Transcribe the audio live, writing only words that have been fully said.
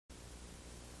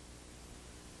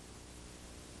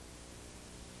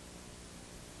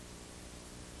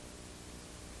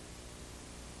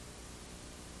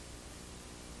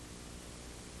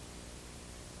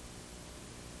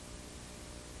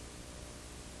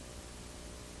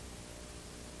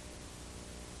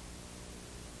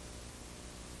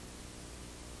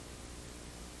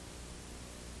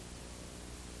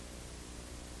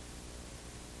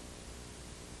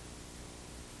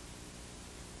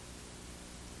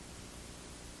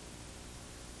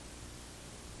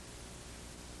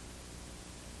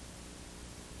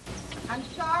I'm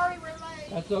sorry we're late.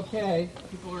 That's okay.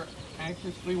 People are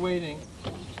anxiously waiting.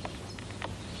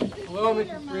 Hello,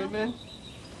 Mrs. Freedman.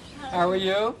 How are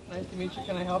you? Nice to meet you.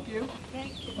 Can I help you?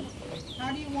 Thank you.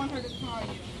 How do you want her to call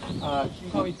you? She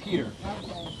can call me Peter.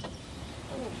 Okay.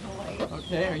 Oh, boy.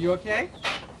 Okay, are you okay?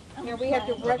 Here, we have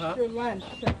to rush through lunch.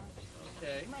 So.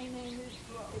 Okay. My name is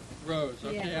Rose.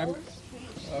 Okay. Yeah.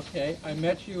 Okay. I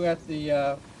met you at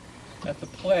the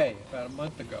play about a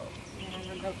month ago.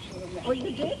 Oh,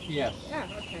 you did? Yes. Yeah,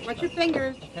 okay. Watch your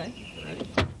fingers. Okay. Ready?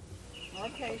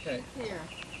 Okay, Okay. she's here.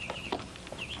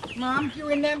 Mom, do you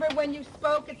remember when you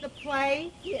spoke at the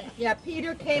play? Yeah. Yeah,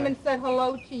 Peter came and said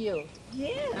hello to you.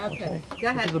 Yeah. Okay, go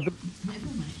ahead.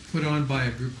 Put on by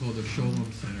a group called the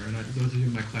Sholem Center, and those of you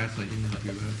in my class, I emailed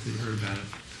you about it, so you heard about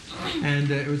it. And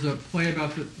it was a play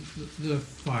about the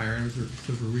fire, and it was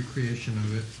sort of a recreation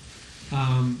of it.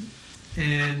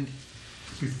 And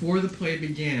before the play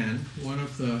began, one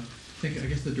of the, I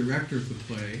guess the director of the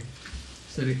play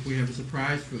said we have a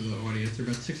surprise for the audience. There are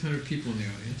about 600 people in the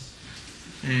audience.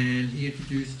 And he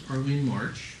introduced Arlene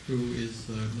March, who is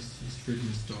Mrs.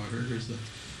 Freedman's daughter, who's a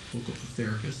local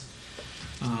therapist.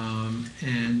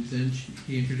 And then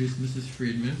he introduced Mrs.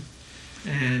 Freedman,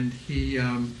 and he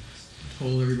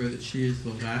told everybody that she is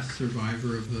the last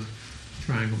survivor of the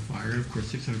Triangle Fire. Of course,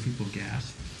 600 people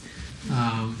gasped.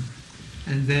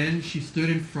 And then she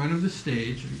stood in front of the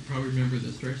stage. You probably remember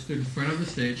this, right? Stood in front of the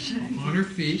stage on her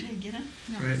feet. Should I get up?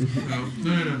 Right?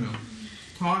 No.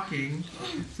 Talking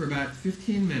for about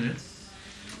 15 minutes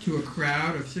to a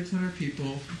crowd of 600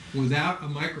 people without a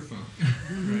microphone.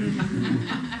 Right?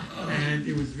 And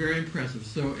it was very impressive.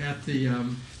 So at the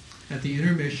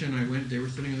intermission, they were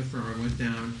sitting in the front row. I went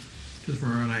down to the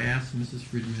front row and I asked Mrs.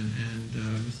 Freedman and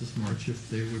Mrs. March if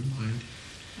they would mind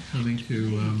coming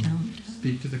to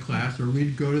speak to the class, or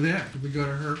we'd go to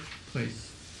her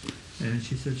place. And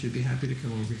she said she'd be happy to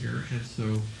come over here. And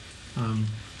so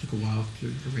took a while to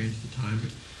arrange the time,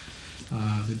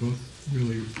 but they both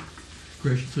really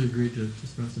graciously agreed to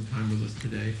spend some time with us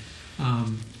today.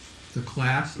 The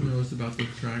class knows about the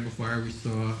Triangle Fire. We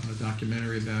saw a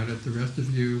documentary about it. The rest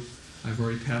of you, I've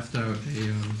already passed out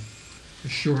a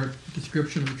short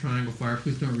description of the Triangle Fire.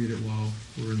 Please don't read it while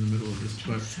we're in the middle of this,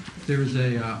 but there is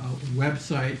a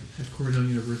website at Cornell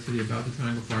University about the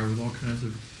Triangle Fire with all kinds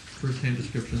of first-hand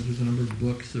descriptions. There's a number of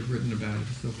books that have written about it and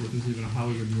so forth. There's even a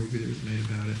Hollywood movie that was made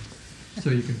about it.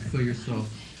 So you can fill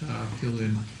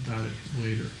in about it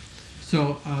later.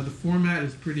 So the format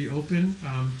is pretty open.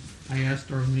 I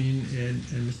asked Arlene and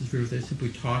Mrs. Freedman if they simply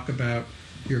talk about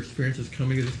your experiences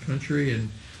coming to this country and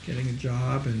getting a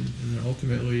job, and then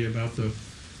ultimately about the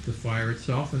fire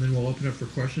itself, and then we'll open up for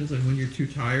questions. And when you're too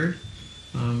tired,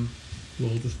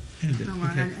 we'll just end it. Oh,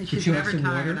 okay. She's never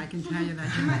tired, I can tell you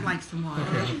that. She might like some water.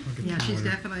 Okay. Yeah, she's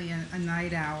definitely a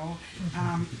night owl.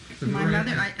 My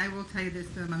mother, I will tell you this,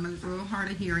 my mother's a little hard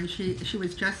of hearing. She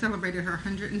was just celebrated her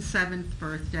 107th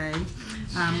birthday,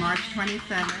 March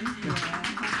 27th.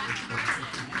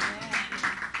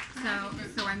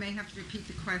 So I may have to repeat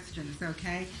the questions,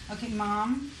 okay? Okay,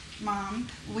 Mom,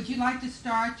 would you like to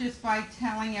start just by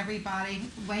telling everybody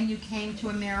when you came to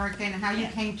America and how you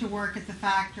came to work at the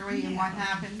factory and what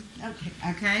happened? Okay.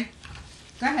 Okay?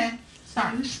 Go ahead.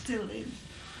 Start. I used to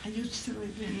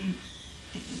live in...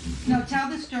 No, tell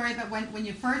the story about when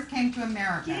you first came to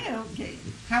America. Yeah, okay.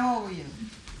 How old were you?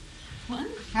 What?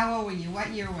 How old were you? What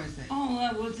year was it? Oh,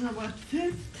 I was about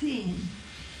 15.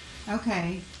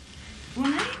 Okay.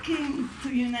 When I came to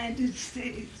the United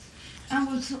States, I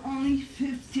was only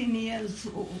 15 years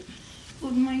old.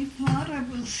 But my father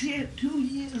was here 2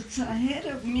 years ahead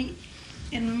of me,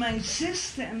 and my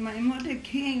sister and my mother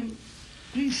came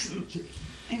recently.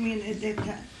 At that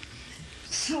time.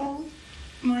 So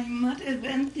my mother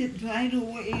rented right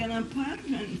away an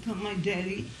apartment for my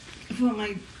daddy, for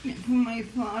my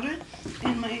father,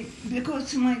 and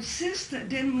because my sister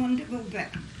didn't want to go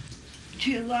back.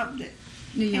 She loved it.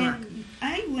 New York. And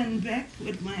I went back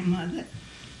with my mother,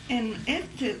 and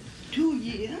after 2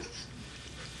 years,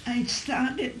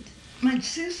 my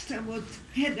sister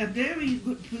had a very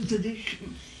good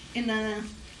position in an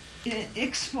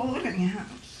exporting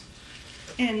house,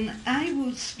 and I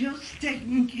was just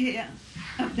taking care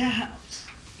of the house.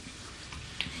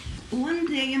 One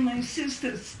day my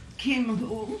sister came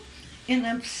home and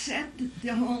upset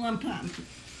the whole apartment,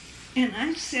 and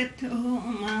I said to her,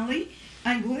 Molly,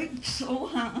 I worked so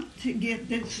hard to get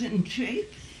this in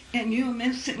shape, and you're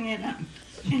messing it up.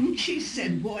 And she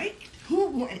said, worked? Who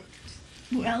worked?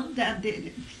 Well, that did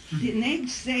it. The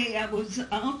next day I was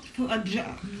out for a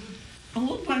job,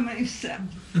 all by myself.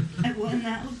 I went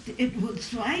out. It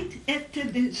was right after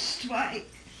the strike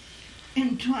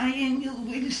in Triangle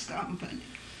Waste Company.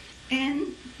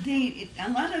 And a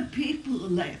lot of people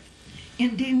left,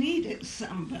 and they needed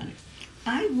somebody.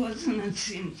 I wasn't a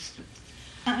seamstress.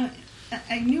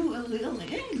 I knew a little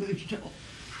English though,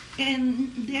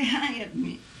 and they hired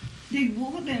me. They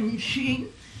bought a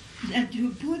machine that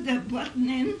you put a button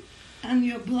in on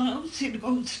your blouse, it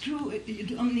goes through it. You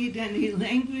don't need any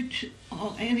language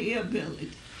or any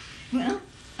ability. Well,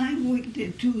 I worked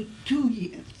there 2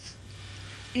 years.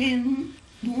 And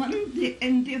one day,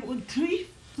 and there were 3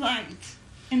 flights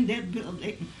in that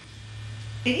building,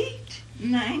 8,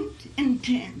 9, and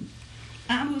 10.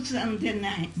 I was on the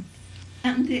 9th.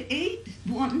 On the 8th,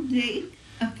 one day,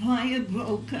 a fire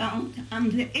broke out on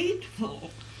the 8th floor.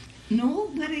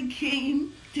 Nobody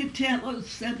came to tell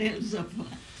us that there was a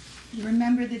fire. You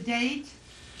remember the date?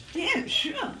 Yeah,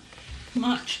 sure.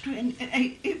 April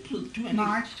 20th.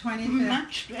 March 25th.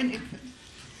 March 25th.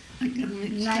 I got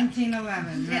mixed up.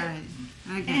 1911, Yeah. right.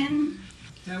 Okay. And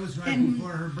That was right And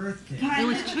before her birthday. It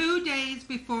was finally, 2 days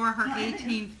before her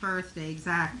 18th birthday,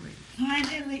 exactly.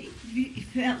 finally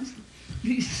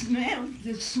we smelled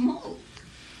the smoke.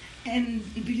 And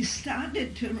we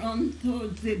started to run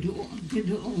towards the door. The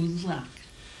door was locked.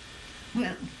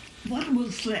 Well, what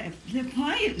was left? The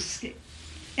fire escape.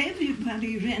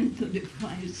 Everybody ran to the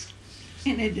fire escape.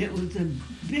 And there was a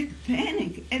big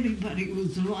panic. Everybody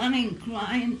was running,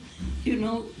 crying, you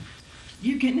know,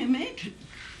 you can imagine.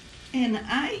 And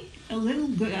I, a little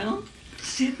girl,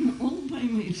 sitting all by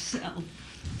myself,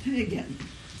 figured,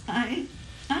 I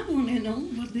want to know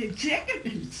what the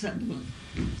executives are doing.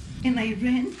 And I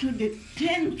ran to the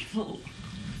 10th floor,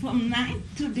 from 9th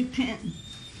to the 10th.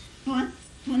 But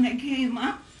when I came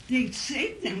up, they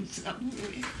saved themselves.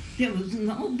 There was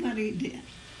nobody there.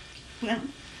 Well,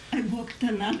 I walked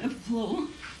another floor,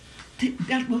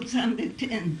 that was on the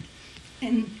 10th.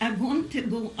 And I wanted to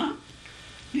go up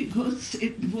because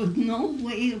it was no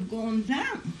way of going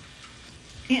down.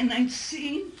 And I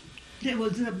seen there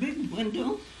was a big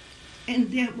window, and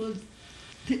there were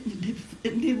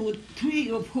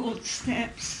 3 or 4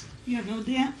 steps, you know,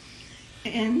 there,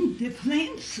 and the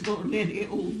flames were already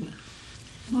over.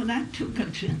 But I took a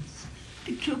chance.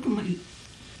 I took my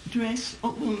dress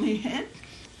over my head,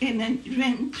 and I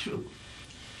ran through.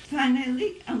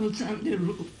 Finally, I was on the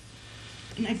roof.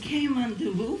 And I came on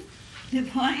the roof, the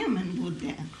firemen were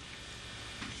there.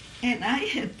 And I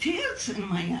had tears in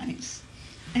my eyes.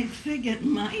 I figured,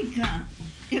 my God,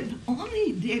 if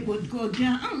only they would go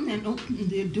down and open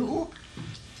the door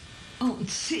and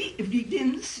see if they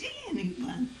didn't see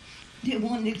anyone. They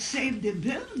wanted to save the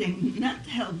building, not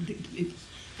help the people.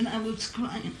 And I was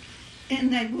crying.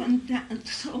 And I went down,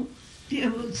 so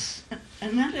there was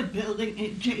another building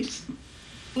adjacent,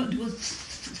 but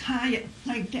was higher,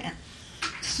 like that.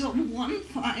 So one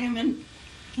fireman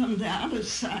from the other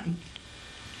side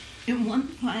and one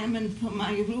fireman from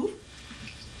my roof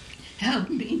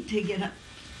helped me to get up.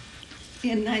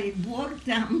 And I walked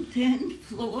down 10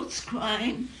 floors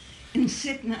crying and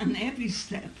sitting on every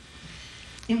step.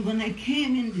 And when I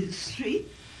came in the street,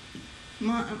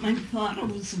 my father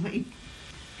was waiting.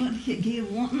 But he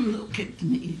gave one look at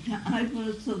me. The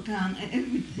eyebrows looked on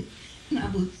everything. And I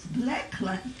was black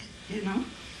like, you know.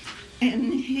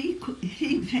 And he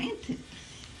fainted.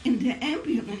 And the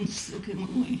ambulance took him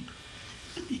away.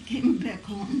 But he came back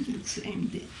home the same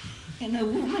day. And a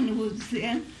woman was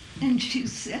there, and she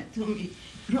said to me,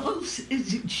 Rose,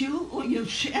 is it you or your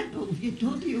shadow? You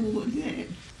thought you were dead.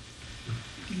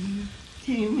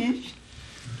 Can you imagine?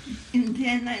 And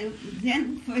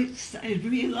then first I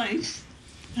realized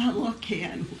how lucky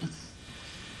I was.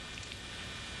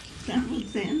 That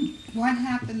was then. What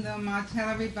happened though, Ma? Tell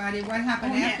everybody what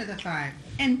happened after the fire.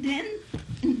 And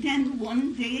then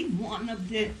one day, one of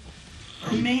the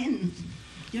men,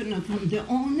 you know, from the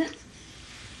owners,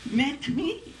 met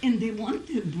me, and they wanted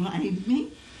to bribe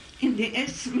me, and they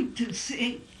asked me to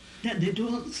say that the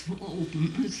doors were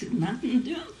open. I said, nothing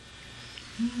to do.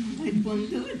 I won't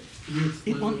do it.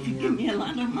 They want to give me a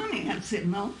lot of money. I said,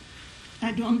 no,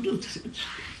 I don't do such.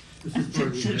 I said,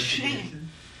 it's a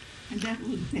shame. And that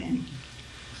was then.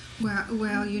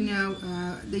 Well, you know,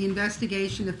 the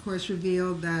investigation, of course,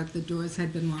 revealed that the doors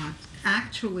had been locked.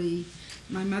 Actually,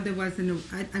 my mother wasn't,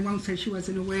 I won't say she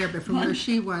wasn't aware, but from where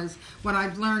she was, what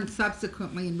I've learned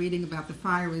subsequently in reading about the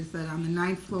fire is that on the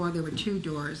 9th floor there were 2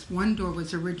 doors. One door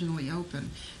was originally open,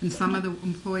 and some of the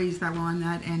employees that were on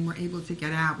that end were able to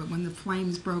get out. But when the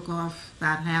flames broke off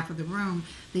that half of the room,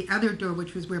 the other door,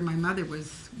 which was where my mother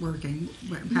was working,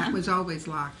 that was always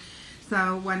locked.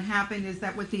 So what happened is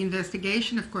that with the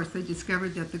investigation, of course, they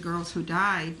discovered that the girls who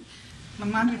died, my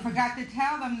mom, you forgot to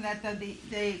tell them that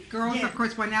the girls, of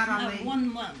course, went out on the... One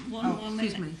more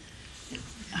excuse minute. me.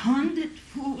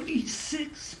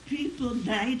 146 people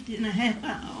died in a half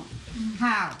hour.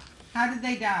 How? How did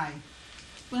they die?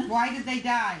 What? Why did they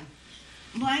die?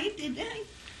 Why did I?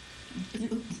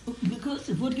 Because,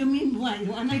 what do you mean why?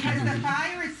 Because the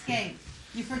fire escape.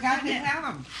 You forgot to tell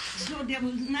them. So there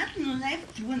was nothing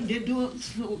left when the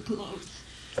doors were closed,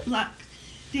 locked.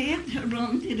 They had to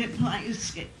run to the fire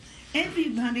escape.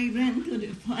 Everybody ran to the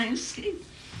fire escape.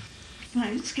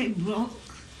 Fire escape broke,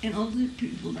 and all the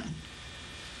people died.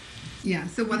 Yeah,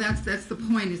 so well, that's the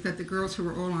point, is that the girls who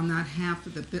were all on that half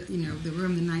of the the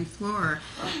room, the ninth floor,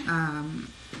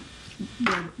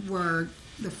 were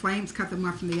the flames cut them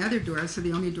off from the other door, so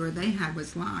the only door they had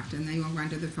was locked, and they all ran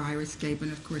to the fire escape,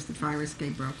 and of course the fire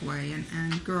escape broke away,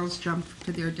 and girls jumped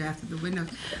to their death through the windows.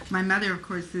 My mother, of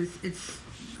course, it's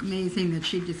amazing that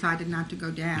she decided not to go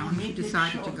down. She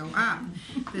decided to go up.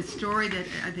 The story that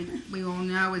I think we all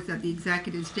know is that the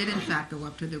executives did in fact go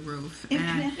up to the roof. If you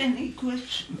have any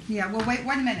questions. Yeah, well, wait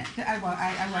 1 minute. I will.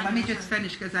 Let me just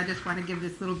finish, because I just want to give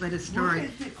this little bit of story.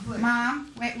 What is the question?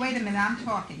 Mom, wait a minute. I'm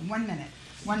talking. 1 minute.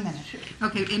 1 minute.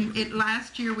 Okay,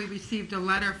 last year we received a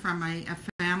letter from a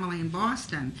family in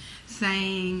Boston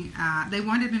saying they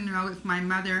wanted to know if my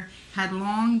mother had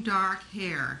long dark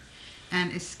hair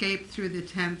and escaped through the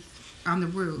 10th on the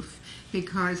roof,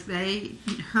 because they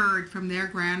heard from their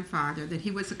grandfather that he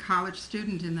was a college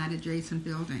student in that adjacent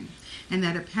building, and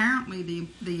that apparently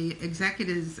the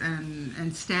executives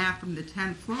and staff from the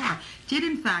 10th floor did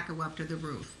in fact go up to the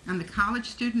roof, and the college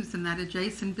students in that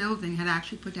adjacent building had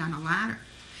actually put down a ladder,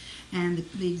 and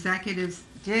the executives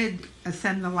did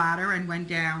ascend the ladder and went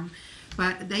down,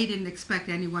 but they didn't expect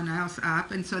anyone else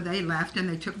up, and so they left and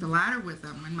they took the ladder with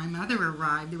them. When my mother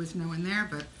arrived, there was no one there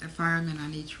but a fireman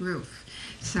on each roof.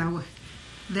 So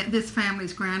this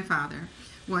family's grandfather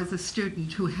was a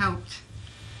student who helped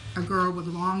a girl with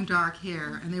long dark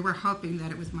hair, and they were hoping that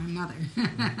it was my mother,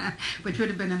 which would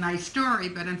have been a nice story,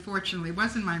 but unfortunately it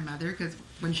wasn't my mother, because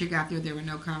when she got there were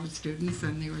no college students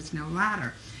and there was no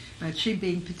ladder. But she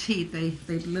being petite, they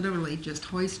literally just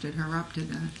hoisted her up to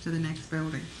the next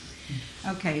building.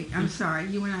 Okay, I'm sorry.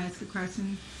 You want to ask a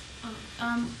question?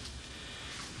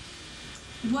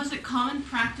 Was it common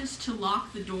practice to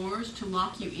lock the doors, to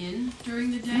lock you in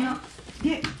during the day? No.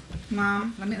 Yeah.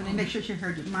 Mom, let me make sure she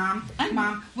heard you. Mom,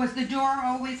 was the door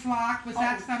always locked? Was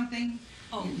that something?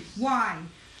 Oh. Why?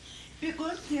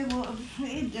 Because they were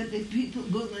afraid that the people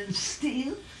go and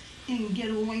steal and get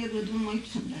away with the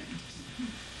merchandise.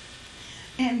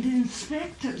 And the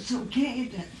inspectors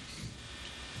okayed it.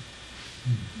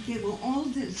 They were all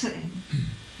the same.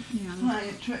 Yeah.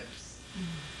 Fire trips.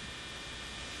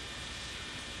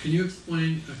 Can you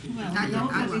explain, Well, I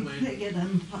nobody explain put it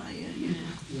on fire, you know.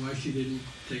 why she didn't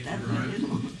take the That's bribe? what it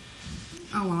was.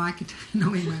 Oh, well, I could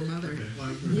knowing my mother. Okay,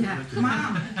 well, Yeah,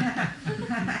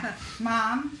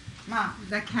 Mom,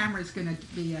 that camera's going to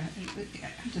be a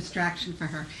distraction for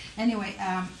her. Anyway,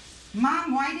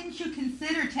 Mom, why didn't you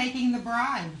consider taking the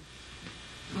bribe?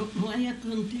 Why I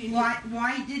continue?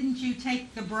 Why didn't you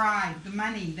take the bribe, the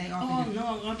money they Oh, offered you?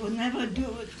 no, I would never do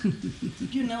it.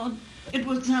 You know, it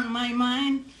was on my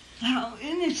mind how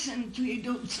innocently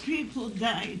those people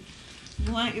died.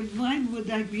 Why would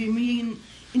I be mean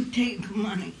and take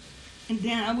money? And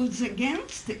then I was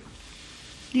against it.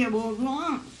 They were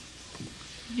wrong,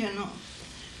 you know.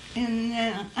 And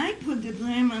I put the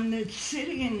blame on the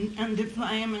city and the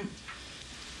firemen,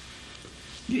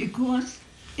 because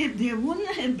if there wouldn't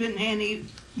have been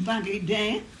anybody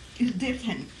there, it's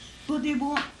different. But they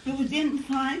were within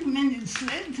 5 minutes,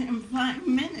 less than 5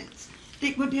 minutes,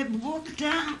 they could have walked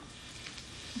out,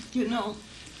 you know,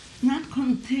 not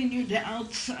continue the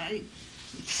outside,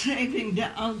 saving the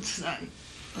outside,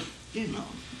 you know.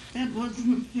 That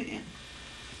wasn't fair.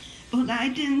 But I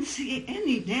didn't see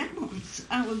any dead ones.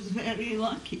 I was very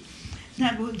lucky.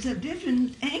 That was a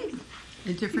different angle.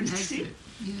 A different You see? exit.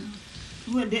 Yeah.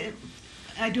 With the,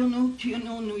 I don't know if you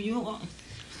know New York,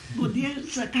 but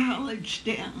there's a college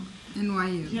there,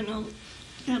 NYU. you know.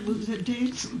 That was a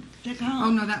decent Oh,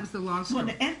 college. no, that was the law school.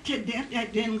 But after that, I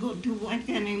didn't go to work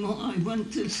anymore. I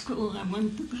went to school. I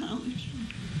went to college.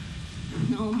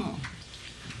 No more.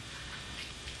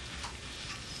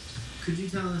 Could you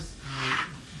tell us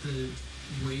the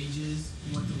wages,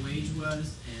 what the wage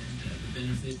was, and the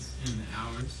benefits and the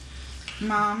hours?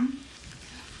 Mom,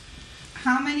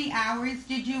 how many hours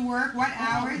did you work? What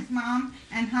hours, Mom?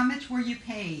 And how much were you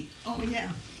paid? Oh,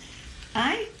 yeah.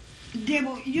 They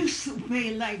were used to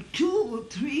pay like $2 or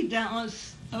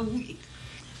 $3 a week,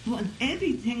 but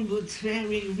everything was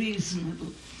very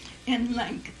reasonable. And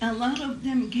like a lot of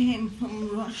them came from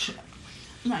Russia.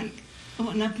 Like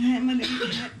when a family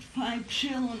had 5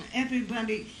 children,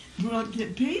 everybody brought a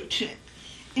paycheck.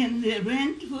 And the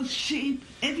rent was cheap,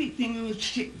 everything was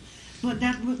cheap. But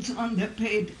that was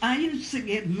underpaid. I used to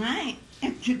get 9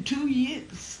 after 2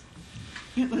 years.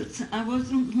 I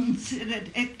wasn't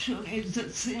considered actually as a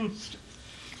seamstress.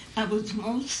 I was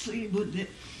mostly with the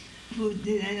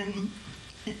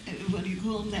what do you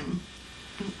call them,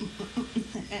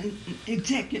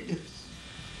 executives.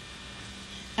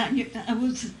 I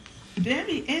was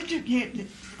very educated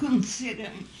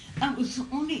considering I was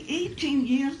only 18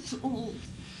 years old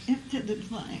after the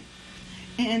fire.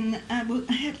 And I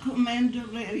had command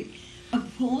already of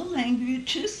 4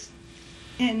 languages,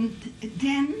 and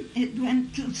then it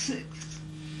went to 6.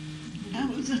 I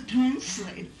was a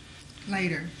translator.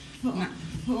 Later. For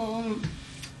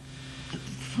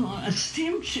a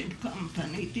steamship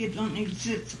company. They don't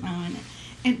exist now,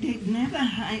 and they'd never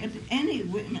hired any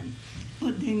women,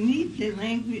 but they need the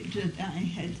language that I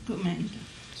had commanded.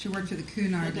 She worked for the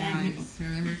Cunard Lines,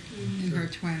 remember, in her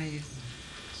 20s.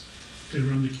 They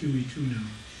run the QE2 now.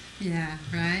 Yeah,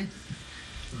 right?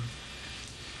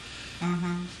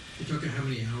 Uh-huh. You talk about how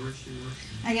many hours you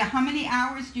worked? Yeah, how many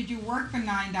hours did you work for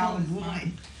 $9? Oh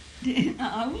boy, the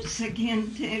hours I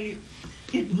can't tell you.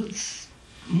 It was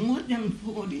more than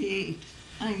 48.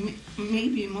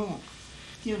 Maybe more,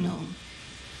 you know.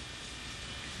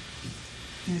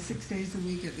 Yeah, 6 days a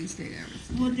week, at least 8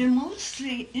 hours. Well, they're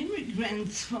mostly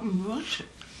immigrants from Russia.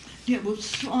 They were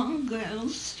strong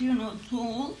girls, you know,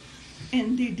 tall,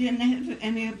 and they didn't have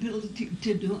any ability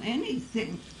to do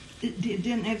anything. They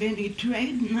didn't have any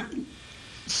trade, none.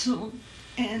 So,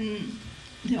 and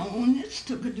the owners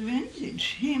took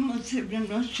advantage. He must have been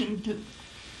Russian too.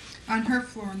 On her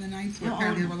floor, on the 9th floor,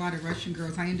 apparently there were a lot of Russian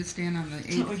girls. I understand on the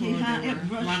 8th floor there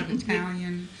were a lot of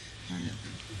Italian.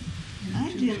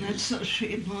 I didn't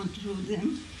associate much with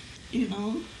them, you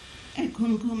know. I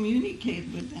couldn't communicate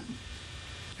with them.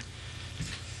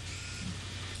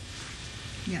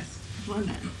 Yes,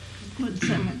 Good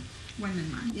summer.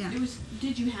 women, yeah.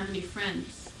 Did you have any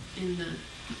friends in the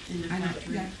I know,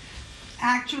 factory? yeah.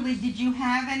 Actually, did you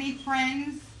have any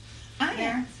friends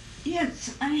there?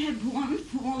 Yes, I had one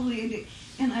poor lady,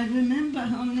 and I remember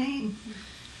her name.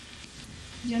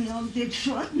 You know, they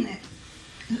shortened it.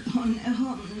 Her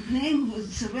name was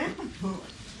Rappaport.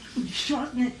 We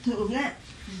shortened it to Rep.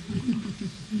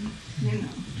 You know,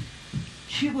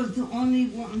 she was the only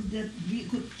one that we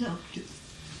could talk to.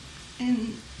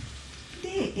 And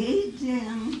they ate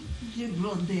there, they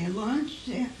brought their lunch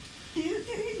there.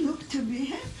 They looked to be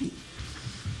happy.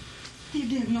 They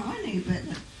didn't know any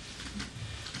better.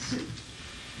 So,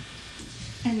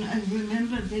 and I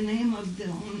remember the name of the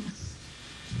owners.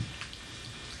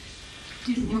 I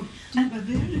have a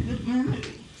very good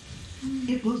memory.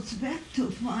 It goes back to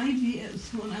 5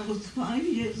 years, when I was 5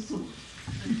 years old.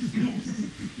 Yes.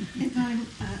 If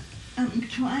I'm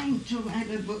trying to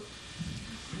write a book.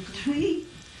 3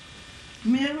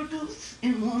 miracles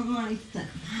in one lifetime.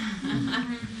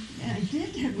 I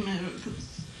did have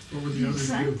miracles. What were the other two?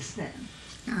 Besides that.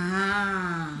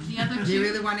 Ah, The other do you two?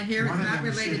 really want to hear it? One of Not them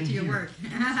is related to sitting your here. work.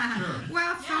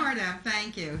 Well, sort of.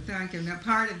 Thank you. No,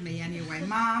 part of me anyway.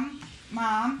 Mom,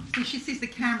 see, she sees the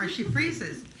camera. She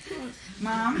freezes.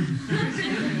 Mom,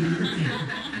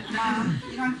 Mom,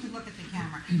 you don't have to look at the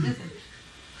camera. Listen,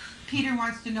 Peter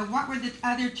wants to know, what were the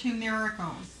other 2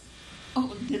 miracles?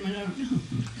 Oh, the miracle.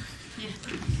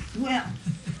 Well,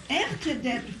 after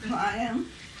that fire,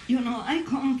 you know, I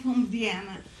come from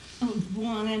Vienna. I was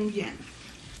born in Vienna.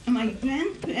 And my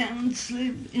grandparents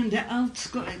lived in the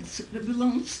outskirts. It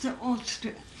belongs to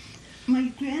Austria. My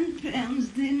grandparents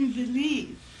didn't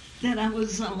believe that I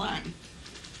was alive.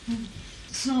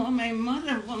 So my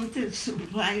mother wanted to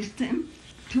surprise them,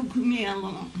 took me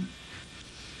along.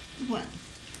 Well,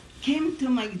 came to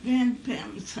my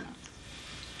grandparents' house.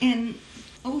 And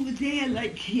over there,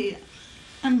 like here,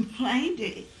 on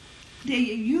Friday, they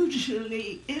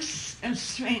usually is a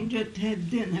stranger to have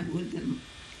dinner with them,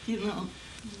 you know,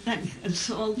 like a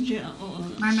soldier or...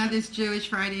 My mother's Jewish.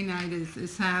 Friday night is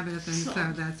Sabbath, and so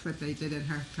that's what they did at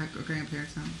her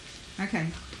grandparents' home. Okay.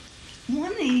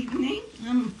 One evening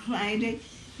on Friday,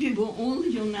 we were all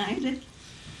united.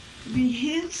 We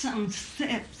heard some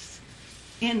steps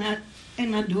in a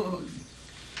door.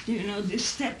 You know, the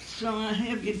steps on a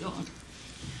heavy door.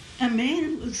 A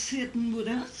man was sitting with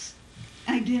us.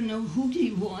 I didn't know who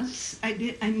he was. I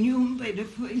knew him by the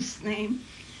first name.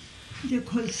 The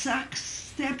Cossacks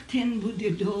stepped in with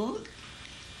the dog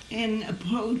and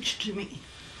approached me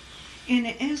and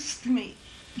asked me,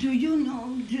 "Do you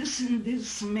know this and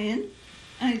this man?"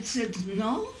 I said,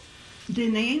 "No." The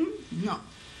name? No.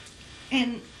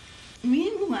 And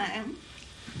meanwhile,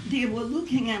 they were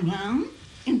looking around,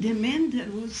 and the man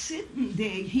that was sitting there,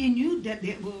 he knew that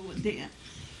they were there.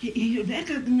 He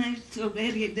recognized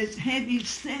already these heavy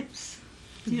steps,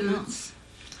 you know.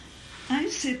 I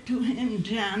said to him,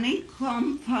 Johnny,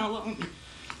 come follow me.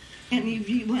 And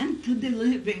we went to the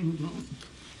living room.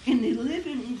 In the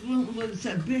living room was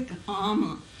a big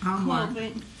armor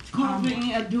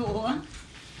covering a door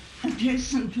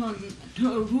adjacent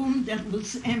to a room that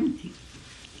was empty.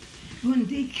 When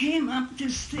they came up the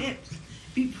steps,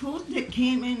 before they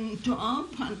came into our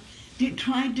part, they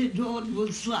tried the door, it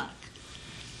was locked.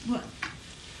 Well,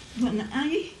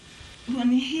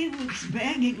 when he was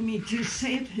begging me to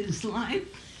save his life,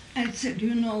 I said,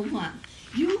 you know what?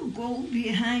 You go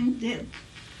behind that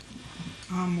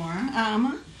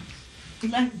armor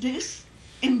like this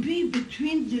and be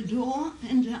between the door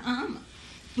and the armor.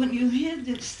 When you hear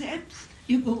the steps,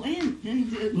 you go in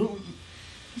the room.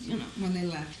 You know. When they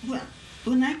left. Well,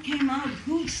 when I came out,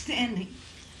 who's standing?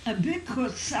 A big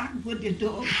croissant with the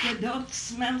dog. The dog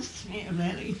smells me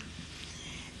already.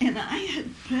 And I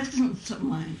had presence of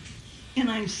mind. And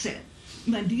I said,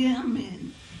 my dear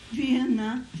man,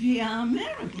 we are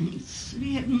Americans.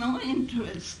 We have no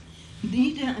interest,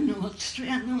 neither in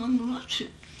Austria nor in Russia.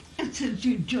 I said,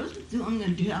 you're just doing a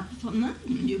job for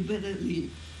nothing. You better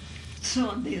leave.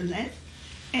 So they left,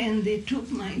 and they took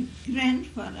my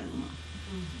grandfather along.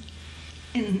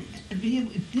 And we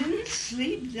didn't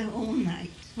sleep the whole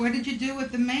night. What did you do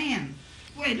with the man?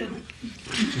 Wait a minute.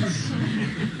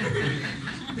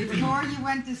 Before you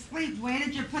went to sleep, where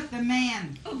did you put the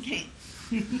man? Okay.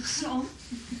 So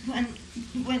when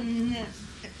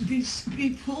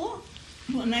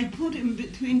I put him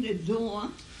between the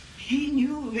door, he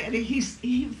knew already, he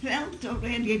felt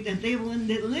already that they were in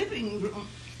the living room.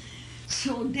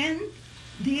 So then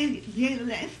they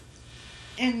left,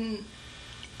 and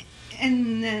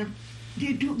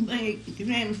they took my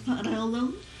grandfather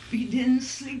along. We didn't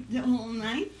sleep the whole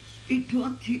night. We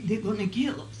thought they were going to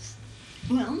kill us.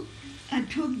 Well, I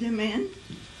took the man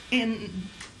and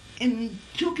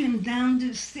took him down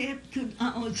the step to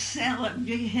our cellar.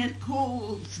 We had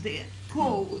coals there,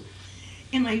 coal.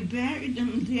 And I buried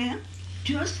him there,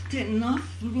 just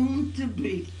enough room to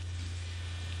breathe.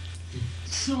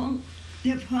 So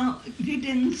we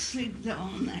didn't sleep the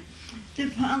whole night. The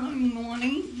following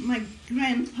morning, my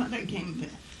grandfather came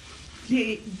back.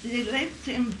 They left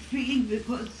him free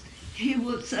because he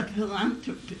was a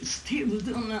philanthropist. He was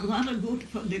doing a lot of good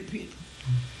for the people.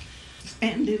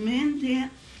 And the man there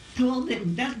told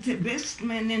him, that's the best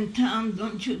man in town,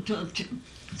 don't you touch him.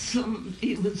 So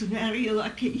he was very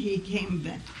lucky he came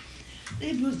back.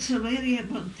 It was already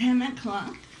about 10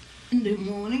 o'clock in the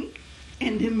morning,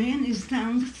 and the man is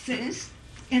downstairs,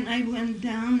 and I went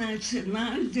down and I said,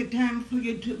 now is the time for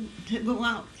you to go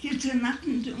out. He said,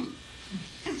 nothing doing.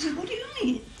 I said, what do you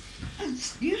mean? I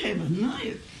said, you have a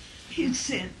nerve. He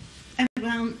said,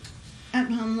 around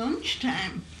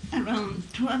lunchtime, around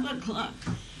 12 o'clock,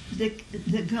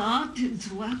 the guard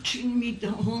is watching me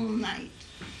the whole night.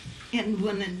 And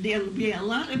when there'll be a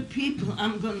lot of people,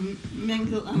 I'm going to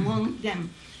mingle among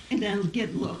them, and I'll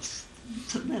get lost.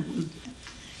 So that was that.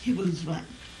 He was right.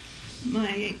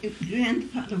 My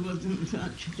grandfather was in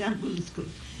touch. That was good.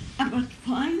 About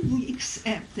 5 weeks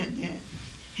after that,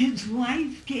 his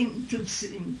wife came to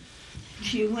see me.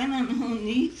 She went on her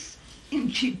knees,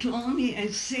 and she told me I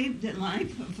saved the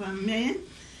life of a man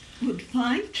with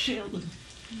 5 children.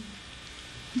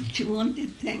 She wanted to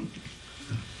thank me.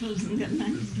 Wasn't that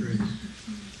nice?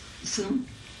 So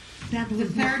that was The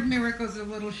third miracle's a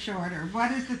little shorter.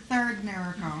 What is the third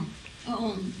miracle?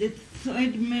 Oh, the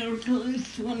third miracle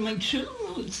is when my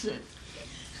children were sick.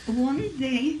 One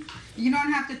day, You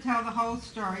don't have to tell the whole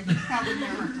story. Just tell the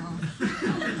miracle.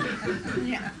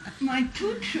 yeah, my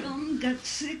 2 children got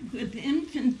sick with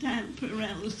infantile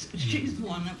paralysis. She's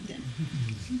one of them.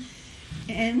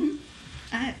 And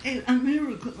a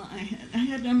miracle I had. I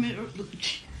had a miracle.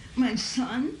 My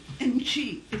son and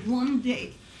she, one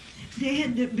day, they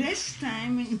had the best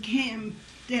time in camp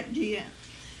that year.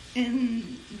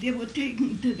 And they were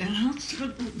taken to the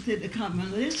hospital, to the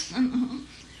convalescent home.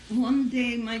 One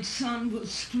day my son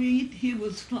was freed, he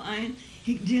was fine.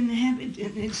 He didn't have it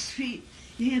in his feet.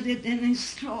 He had it in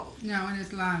his throat. No, in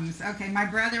his lungs. Okay, my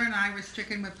brother and I were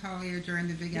stricken with polio during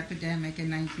the big epidemic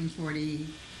in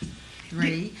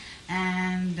 1943.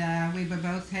 And we were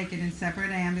both taken in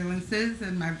separate ambulances.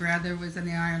 And my brother was in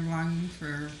the iron lung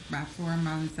for about 4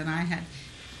 months. And I had,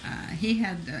 he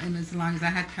had in his lungs, I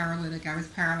had paralytic. I was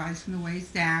paralyzed from the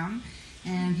waist down.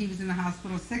 And he was in the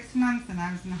hospital 6 months, and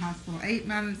I was in the hospital 8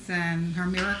 months, and her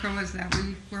miracle is that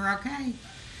we were okay.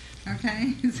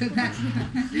 Okay, so that's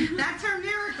her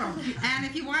miracle. And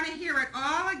if you want to hear it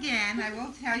all again, I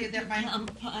will tell you that my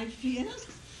 5 years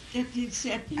that you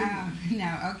said you.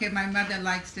 no, okay. My mother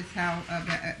likes to tell,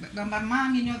 but my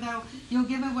mom, you know, though, you'll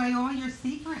give away all your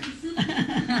secrets.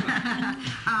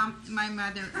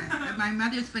 My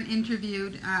mother's been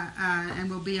interviewed and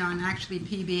will be on actually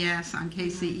PBS on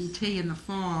KCET in the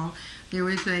fall. There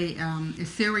is a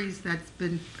series that's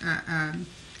been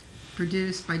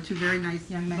produced by two very nice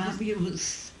young men. Bobby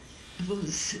was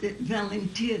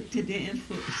volunteered to the Air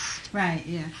Force. Right,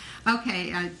 yeah.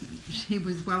 Okay, she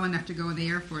was well enough to go in the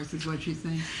Air Force, is what she's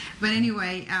saying. But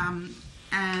anyway,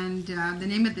 the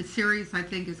name of the series, I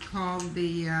think, is called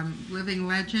The Living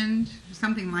Legend,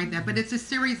 something like that. But it's a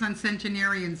series on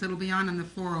centenarians. It'll be on the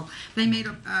fall. They made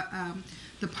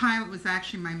the pilot was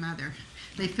actually my mother.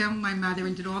 They filmed my mother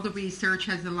and did all the research,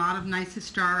 has a lot of nice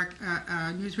historic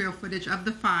newsreel footage of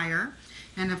the fire,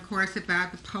 and of course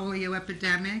about the polio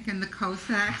epidemic and the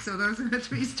Cossacks. So those are the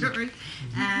three stories.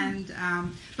 And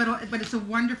but it's a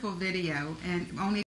wonderful video, and only